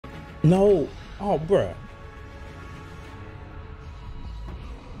No. Oh, bruh.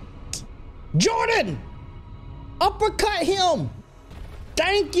 Jordan! Uppercut him!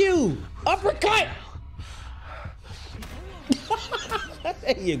 Thank you! Uppercut!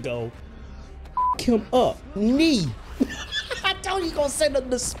 There you go. Him up. Knee. I told you gonna send him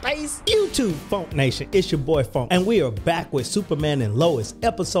to space. YouTube Funk Nation, it's your boy Funk, and we are back with Superman and Lois,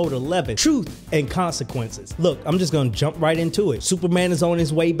 episode 11, Truth and Consequences. Look, I'm just gonna jump right into it. Superman is on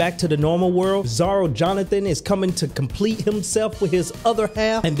his way back to the normal world. Bizarro Jonathan is coming to complete himself with his other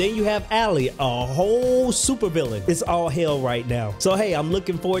half. And then you have Allie, a whole supervillain. It's all hell right now. So hey, I'm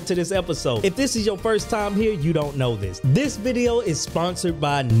looking forward to this episode. If this is your first time here, you don't know this. This video is sponsored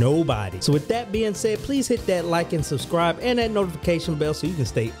by nobody. So with that being said, please hit that like and subscribe and that notification bell so you can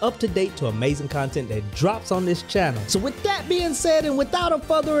stay up to date to amazing content that drops on this channel. So with that being said, and without a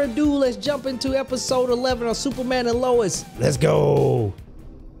further ado, let's jump into episode 11 of Superman and Lois. Let's go.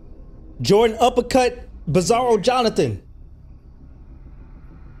 Jordan uppercut Bizarro Jonathan.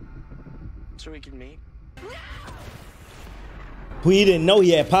 So we can meet. We didn't know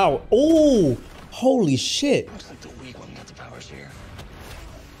he had power. Oh, holy shit. Looks like the weak one got the powers here.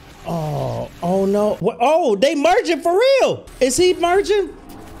 Oh no. What? Oh, they merging for real. Is he merging?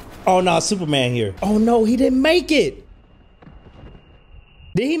 Oh no, Superman here. Oh no, he didn't make it.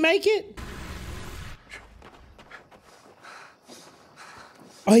 Did he make it?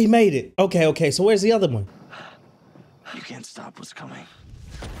 Oh, he made it. Okay, so where's the other one? You can't stop what's coming.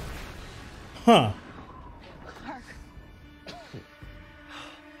 Huh.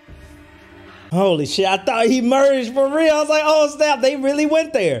 Holy shit, I thought he merged for real. I was like, oh snap, they really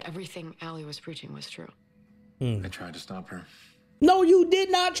went there. Everything Allie was preaching was true. I tried to stop her. No, you did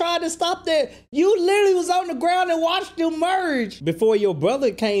not try to stop that. You literally was on the ground and watched them merge before your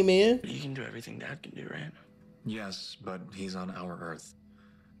brother came in. You can do everything Dad can do, right? Yes, but he's on our Earth.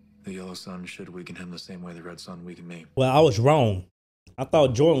 The yellow sun should weaken him the same way the red sun weakened me. Well, I was wrong. I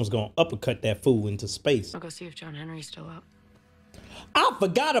thought Jordan was gonna uppercut that fool into space. I'll go see if John Henry's still up. I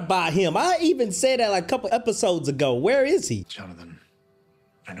forgot about him. I even said that like a couple episodes ago. Where is he? Jonathan,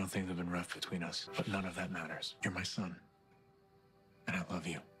 I know things have been rough between us, but none of that matters. You're my son, and I love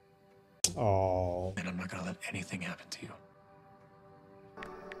you. Oh. And I'm not gonna let anything happen to you.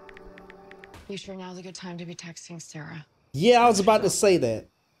 You sure now's a good time to be texting Sarah? Yeah, I was about to say that.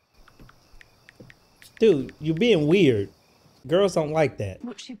 Dude, you're being weird. Girls don't like that.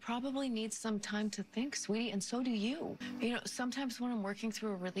 Well, she probably needs some time to think, sweetie, and so do you. You know, sometimes when I'm working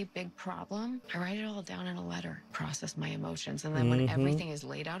through a really big problem, I write it all down in a letter, process my emotions, and then when everything is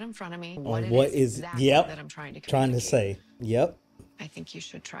laid out in front of me, what is exactly that I'm trying to communicate. say. Yep. I think you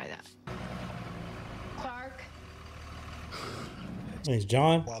should try that. Clark. It's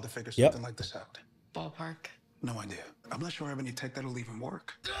John. While to figure Yep. something like this out. Ballpark. No idea. I'm not sure I have any tech that'll even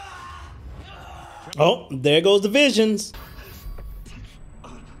work. Oh, there goes the visions.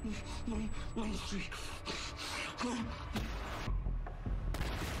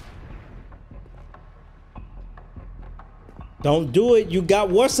 Don't do it. You got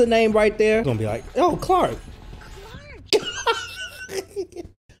what's the name right there? Gonna be like, oh, Clark.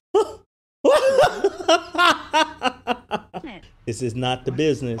 This is not the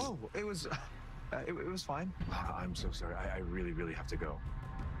business. Oh, it was fine. I'm so sorry. I really have to go.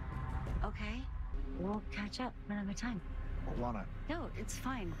 Okay, we'll catch up another time. Lana. No, it's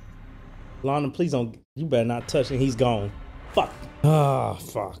fine. Lana, please don't. You better not touch him. He's gone. Fuck. Ah,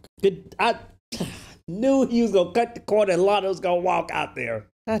 fuck. Good. I knew he was gonna cut the cord and Lana was gonna walk out there.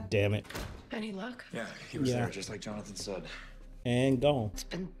 God damn it. Any luck? Yeah, he was there, just like Jonathan said. And gone. It's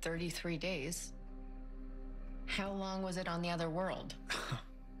been 33 days. How long was it on the other world?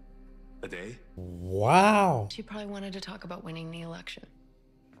 A day? Wow. She probably wanted to talk about winning the election.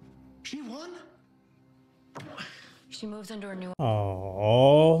 She won? She moved into her new...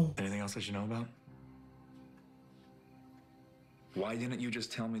 Oh. Anything else I should know about? Why didn't you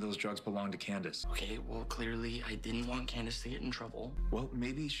just tell me those drugs belonged to Candace? Okay, well, clearly I didn't want Candace to get in trouble. Well,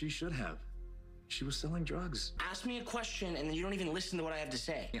 maybe she should have. She was selling drugs. Ask me a question and then you don't even listen to what I have to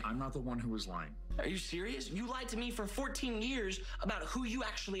say. I'm not the one who was lying. Are you serious? You lied to me for 14 years about who you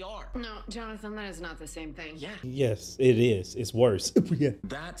actually are. No, Jonathan, that is not the same thing. Yeah. Yes, it is. It's worse. Yeah.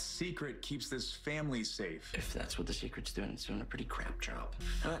 That secret keeps this family safe. If that's what the secret's doing, it's doing a pretty crap job.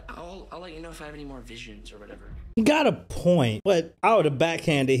 I'll let you know if I have any more visions or whatever. You got a point, but I would have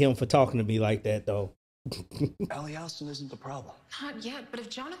backhanded him for talking to me like that, though. Allie Allison isn't the problem. Not yet, but if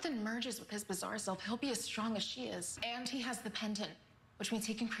Jonathan merges with his bizarre self, he'll be as strong as she is. And he has the pendant, which means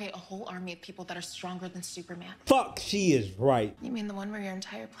he can create a whole army of people that are stronger than Superman. Fuck, she is right. You mean the one where your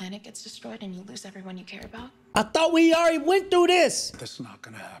entire planet gets destroyed and you lose everyone you care about? I thought we already went through this. That's not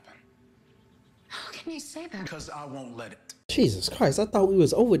gonna happen. can you say that? Because I won't let it. Jesus Christ, I thought we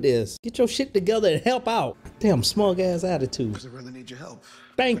was over this. Get your shit together and help out. Damn smug ass attitude. Because I really need your help.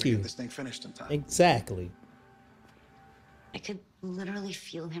 Thank Gotta you. Get this thing finished in time. Exactly. I could literally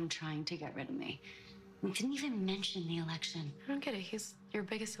feel him trying to get rid of me. We didn't even mention the election. I don't get it. He's your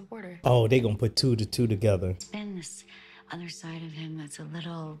biggest supporter. Oh, they gonna put 2 to 2 together. It's been this other side of him that's a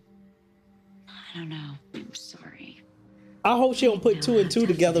little, I don't know. I'm sorry. I hope she don't put 2 and 2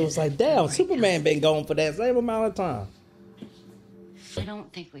 together. It's like, damn, Superman been gone for that same amount of time. I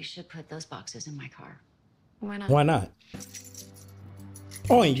don't think we should put those boxes in my car. Why not? Why not?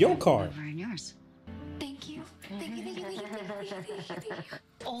 Oh, in your car. Over in yours. Thank you. Thank you, thank you, thank you, thank you, thank you.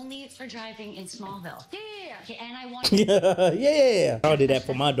 Only for driving in Smallville. Yeah. Okay, and I want Yeah. I did that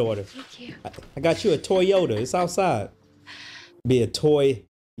for my daughter. Thank you. I got you a Toyota. It's outside. Be a toy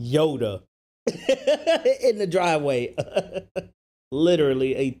Yoda in the driveway.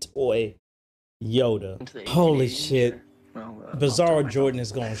 Literally a toy Yoda. Holy shit. Bizarro Jordan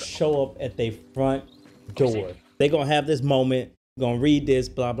is gonna show up at their front door. They gonna have this moment, gonna read this,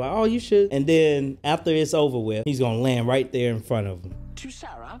 blah blah. Oh, you should. And then after it's over with, he's gonna land right there in front of them. To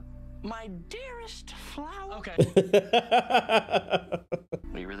Sarah, my dearest flower. Okay.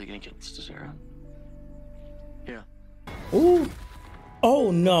 Are you really gonna get this to Sarah? Yeah. Ooh.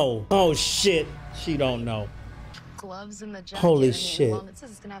 Oh no. Oh shit. She don't know. Gloves in the jacket. Holy shit. Well, it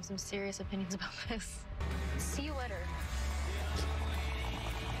says it's gonna have some serious opinions about this. See you later.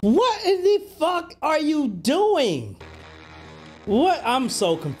 What in the fuck are you doing? What? I'm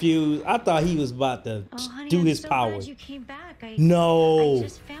so confused. I thought he was about to do I'm his so power. glad you came back. No. I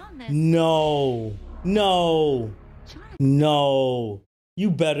just found this. No. No. No.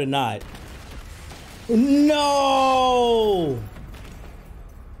 You better not. No.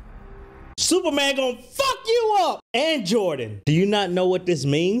 Superman gonna fuck you up. And Jordan. Do you not know what this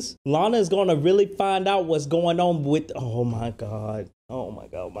means? Lana is gonna really find out what's going on with, oh my God. Oh my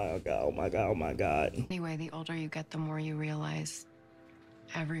God, oh my God, oh my God, oh my God. Anyway, the older you get, the more you realize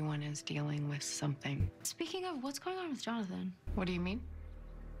everyone is dealing with something. Speaking of, what's going on with Jonathan? What do you mean?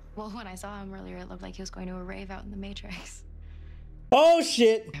 Well, when I saw him earlier, it looked like he was going to a rave out in the Matrix. Oh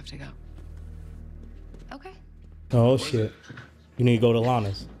shit. I have to go. Okay. Oh shit. You need to go to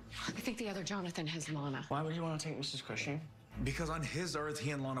Lana's. I think the other Jonathan has Lana. Why would you want to take Mrs. Cushing? Because on his Earth,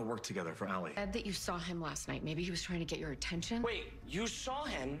 he and Lana worked together for Allie. Said that you saw him last night. Maybe he was trying to get your attention. Wait, you saw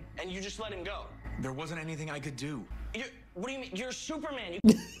him and you just let him go? There wasn't anything I could do. What do you mean? You're Superman.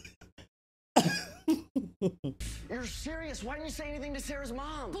 You're serious. Why didn't you say anything to Sarah's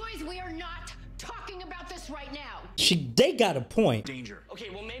mom? Boys, we are not talking about this right now. They got a point. Danger. Okay,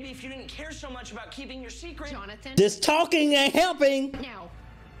 well, maybe if you didn't care so much about keeping your secret. Jonathan. This talking ain't helping. Now.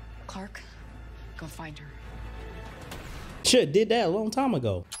 Clark, go find her. Should've did that a long time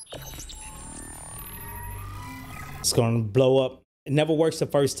ago. It's gonna blow up. It never works the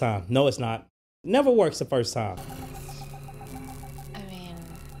first time. No, it's not. Never works the first time. I mean,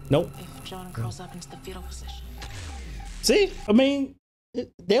 Nope. if John curls up into the fetal position. See, I mean,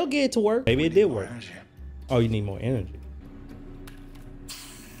 they'll get it to work. Maybe it did work. Oh, you need more energy.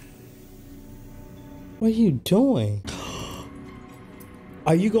 What are you doing?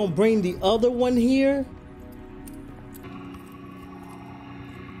 Are you gonna bring the other one here?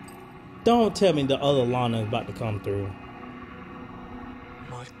 Don't tell me the other Lana is about to come through.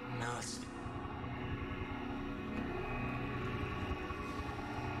 What nuts?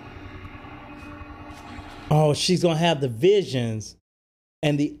 Oh, she's gonna have the visions,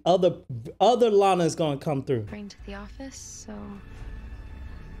 and the other Lana is gonna come through. Bring to the office, so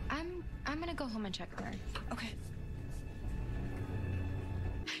I'm gonna go home and check on her. Okay.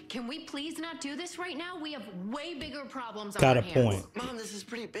 Can we please not do this right now? We have way bigger problems on Got our a hands. point. Mom, this is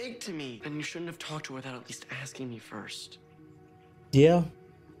pretty big to me. And you shouldn't have talked to her without at least asking me first. Yeah.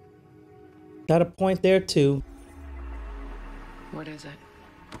 Got a point there too. What is it?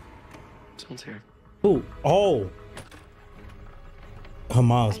 Someone's here. Ooh. Oh. Her I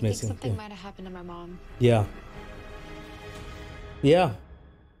mom's think missing. something Yeah. might have happened to my mom. Yeah. Yeah.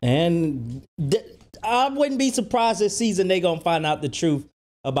 And I wouldn't be surprised this season they gonna find out the truth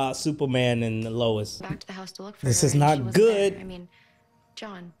about Superman and Lois. Back to the house to look for This her. is and not she wasn't good. there. I mean,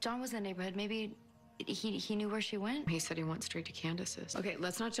 John was in the neighborhood. Maybe he knew where she went. He said he went straight to Candace's. Okay,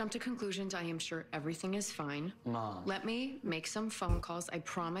 let's not jump to conclusions. I am sure everything is fine. Mom. Let me make some phone calls. I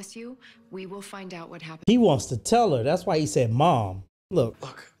promise you, we will find out what happened. He wants to tell her. That's why he said, Mom. Look.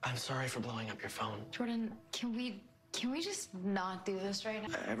 Look, I'm sorry for blowing up your phone. Jordan, can we just not do this right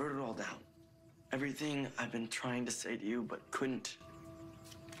now? I wrote it all down. Everything I've been trying to say to you, but couldn't.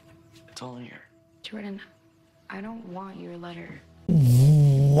 It's all in here. Jordan, I don't want your letter.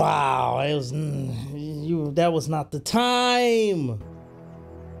 Wow, it was that was not the time.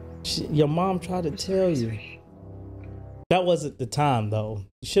 Your mom tried to tell you. That wasn't the time though.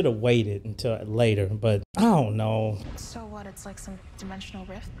 You should have waited until later, but I don't know. So what? It's like some dimensional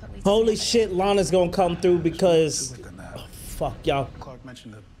rift that leads. Holy shit, Lana's gonna come through because fuck y'all. Clark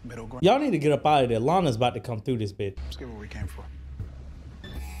mentioned the middle ground. Y'all need to get up out of there. Lana's about to come through this bitch. Let's get what we came for.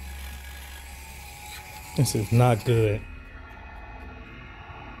 This is not good.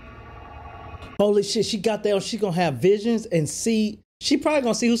 Holy shit, she got there. She gonna have visions and see. She probably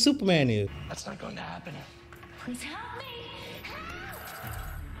gonna see who Superman is. That's not going to happen. Please help me.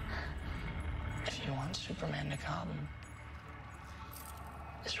 If you want Superman to come,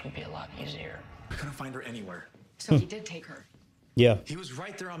 this would be a lot easier. I couldn't find her anywhere. So he did take her. Yeah. He was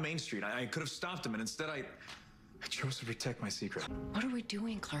right there on Main Street. I could have stopped him, and instead I chose to protect my secret. What are we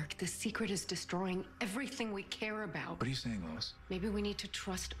doing, Clark? This secret is destroying everything we care about. What are you saying, Lois? Maybe we need to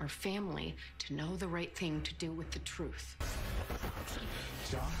trust our family to know the right thing to do with the truth.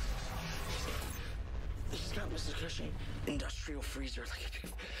 John? He's got Mrs. Cushing. Industrial freezer, like a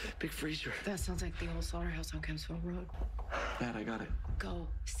big freezer. That sounds like the old slaughterhouse on Kempsville Road. Dad, I got it. Go,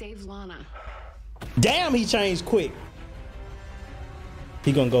 save Lana. Damn, he changed quick.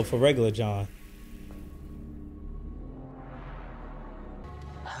 He gonna go for regular John.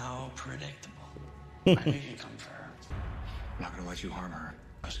 How predictable. I knew you'd come for her. I'm not gonna let you harm her.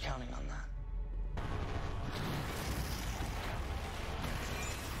 I was counting on that.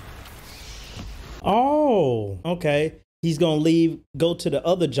 Oh, okay. He's gonna leave, go to the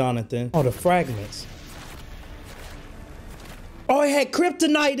other Jonathan. Oh, the fragments. Oh, it had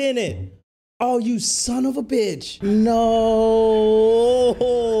kryptonite in it. Oh, you son of a bitch. No.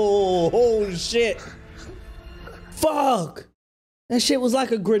 Oh, shit. Fuck. That shit was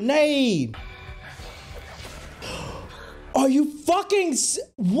like a grenade. Are you fucking...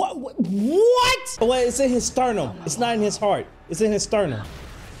 What? What? Oh, wait, it's in his sternum. It's not in his heart. It's in his sternum.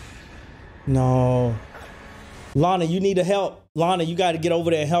 No. Lana, you need to help. Lana, you got to get over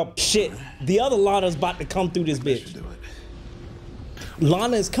there and help. Shit. The other Lana's about to come through this bitch.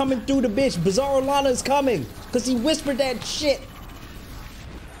 Lana is coming through the bitch. Bizarro Lana is coming. Because he whispered that shit.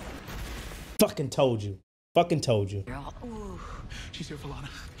 Fucking told you. Fucking told you. She's here for Lana.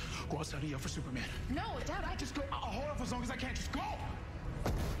 Go outside and yell for Superman. No, Dad, I Just go. I'll hold up as long as I can. Just go.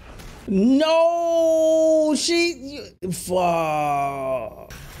 No,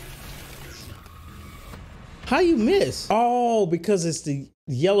 fuck. How you miss? Oh, because it's the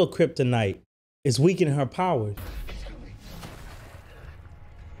yellow kryptonite. It's weakening her powers.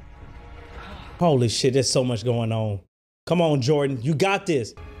 Holy shit, there's so much going on. Come on, Jordan, you got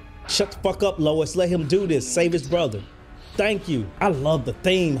this. Shut the fuck up, Lois. Let him do this. Save his brother. Thank you. I love the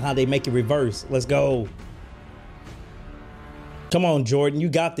theme, how they make it reverse. Let's go. Come on, Jordan, you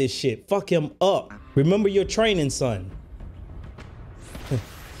got this shit. Fuck him up. Remember your training, son.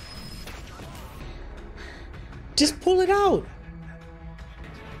 Just pull it out.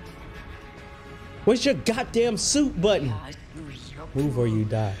 Where's your goddamn suit button? Move or you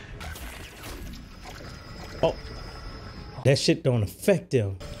die. Oh, that shit don't affect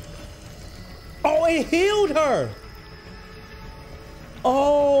him. Oh, it healed her.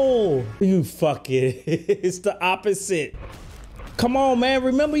 Oh, you fucking, it's the opposite. Come on, man,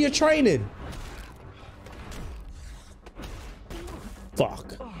 remember your training.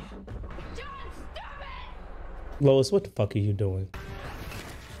 Fuck. Lois, what the fuck are you doing?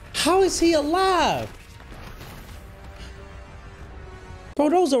 How is he alive? Bro,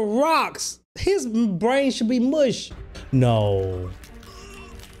 those are rocks. His brain should be mush. No.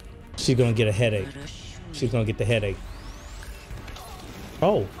 She's gonna get a headache. She's gonna get the headache.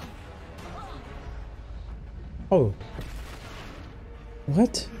 Oh. Oh.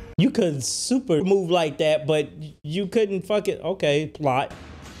 What? You couldn't super move like that, but you couldn't fucking... Okay, plot.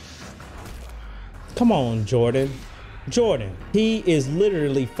 Come on, Jordan. Jordan, he is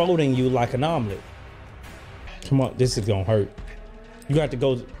literally folding you like an omelet. Come on, this is gonna hurt. You got to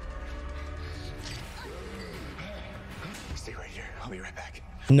go... Stay right here. I'll be right back.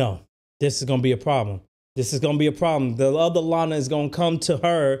 No, this is gonna be a problem. This is gonna be a problem. The other Lana is gonna come to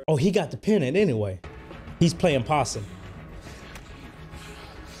her. Oh, he got the pennant anyway. He's playing possum.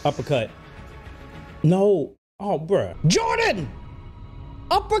 Uppercut. No. Oh, bruh. Jordan!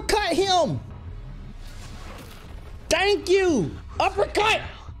 Uppercut him! Thank you! Uppercut!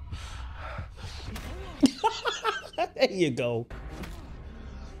 There you go.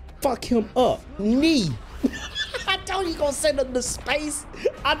 Fuck him up. Knee. I told you he gonna send him to space.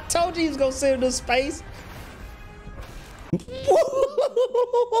 I told you he was gonna send him to space.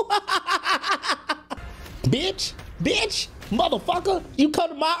 Bitch. Bitch. Motherfucker, you come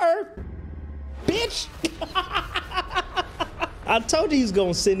to my Earth? Bitch! I told you he's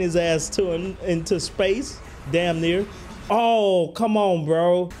gonna send his ass into space. Damn near. Oh, come on,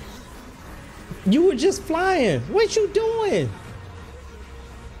 bro. You were just flying. What you doing?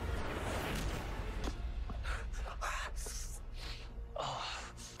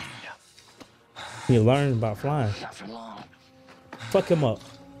 You learned about flying. Not for long. Fuck him up.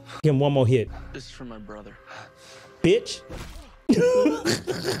 Give him one more hit. This is for my brother. Bitch.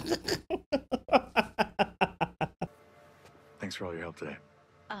 Thanks for all your help today.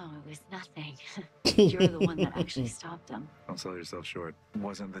 Oh, it was nothing. You're the one that actually stopped him. Don't sell yourself short. It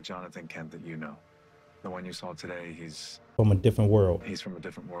wasn't the Jonathan Kent that you know. The one you saw today, he's From a different world. from a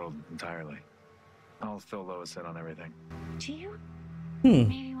different world entirely. I'll fill Lois in on everything. Do you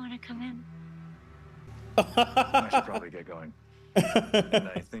maybe want to come in? I should probably get going. And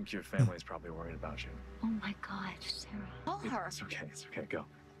I think your family's probably worried about you. Oh my God, Sarah. Call her. It's okay, go.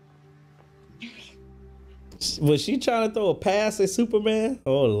 Was she trying to throw a pass at Superman?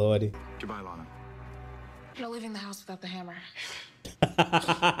 Oh, Lordy. Goodbye, Lana. No leaving the house without the hammer.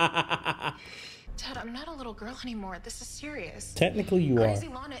 Ted, I'm not a little girl anymore. This is serious. Technically, you are. Crazy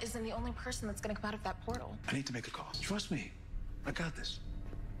Lana isn't the only person that's gonna come out of that portal. I need to make a call. Trust me. I got this.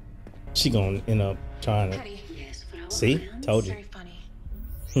 She gonna end up trying to. Teddy, Yes, but I See? Told you. very funny.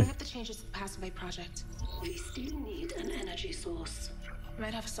 Bring up the changes to the Passaway project. We still need an energy source.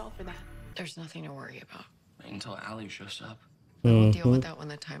 Might have a solve for that. There's nothing to worry about. Wait until Allie shows up. We'll deal with that when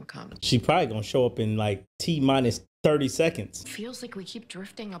the time comes. She probably gonna show up in like T-minus 30 seconds. Feels like we keep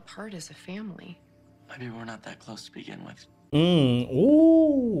drifting apart as a family. Maybe we're not that close to begin with.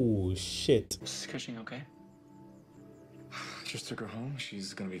 Ooh, shit. Is Cushing okay? Just took her home.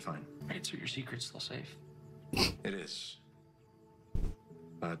 She's gonna be fine. Right, so your secret's still safe. It is.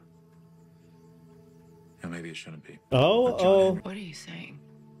 But maybe it shouldn't be. Oh. What are you saying?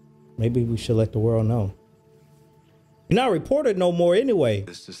 Maybe we should let the world know. You're not reported no more anyway.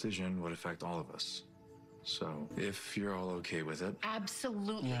 This decision would affect all of us. So if you're all okay with it.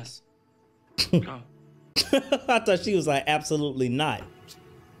 Absolutely. Yes. Go. I thought she was like, absolutely not.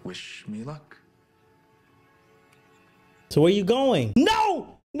 Wish me luck. So where you going?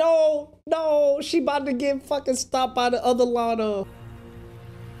 No! She about to get fucking stopped by the other Lana.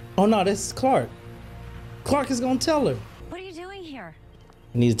 Oh no, this is Clark. Clark is gonna tell her. What are you doing here?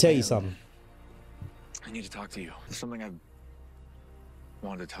 I need to tell you something. I need to talk to you. It's something I've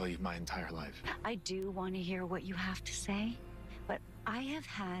wanted to tell you my entire life. I do want to hear what you have to say, but I have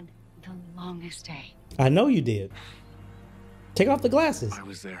had the longest day. I know you did. Take off the glasses. I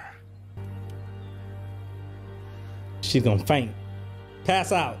was there. She's gonna faint.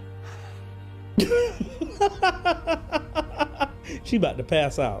 Pass out. She about to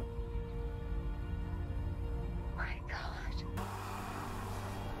pass out. My God.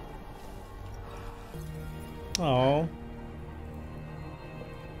 Oh.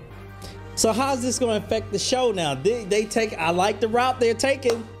 So how's this gonna affect the show now? They take, I like the route they're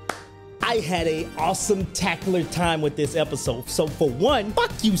taking. I had a awesome tackler time with this episode. So for one,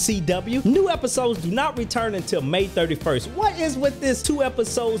 fuck you, CW. New episodes do not return until May 31st. What is with this 2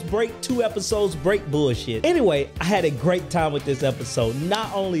 episodes break bullshit? Anyway, I had a great time with this episode.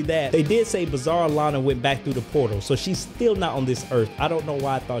 Not only that, they did say Bizarro Lana went back through the portal, so she's still not on this earth. I don't know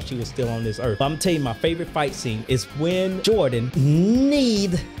why I thought she was still on this earth. But I'm telling you, my favorite fight scene is when Jordan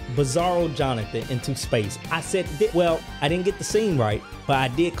need Bizarro Jonathan into space. I said, well, I didn't get the scene right, but I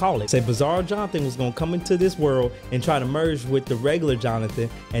did call it. Say Bizarro Jonathan was gonna come into this world and try to merge with the regular Jonathan,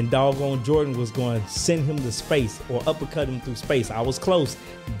 and doggone Jordan was going to send him to space or uppercut him through space. I was close,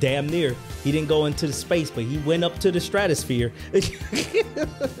 damn near. He didn't go into the space, but he went up to the stratosphere.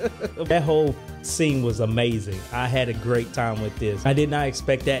 That whole scene was amazing. I had a great time with this. I did not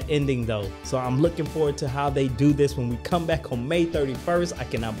expect that ending though. So I'm looking forward to how they do this when we come back on May 31st. I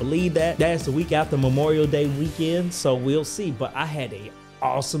cannot believe that. That's the week after Memorial Day weekend. So we'll see. But I had a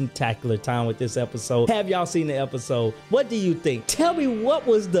awesome tackler time with this episode. Have y'all seen the episode? What do you think? Tell me what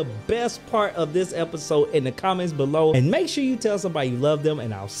was the best part of this episode in the comments below. And make sure you tell somebody you love them.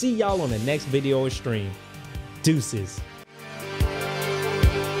 And I'll see y'all on the next video or stream. Deuces.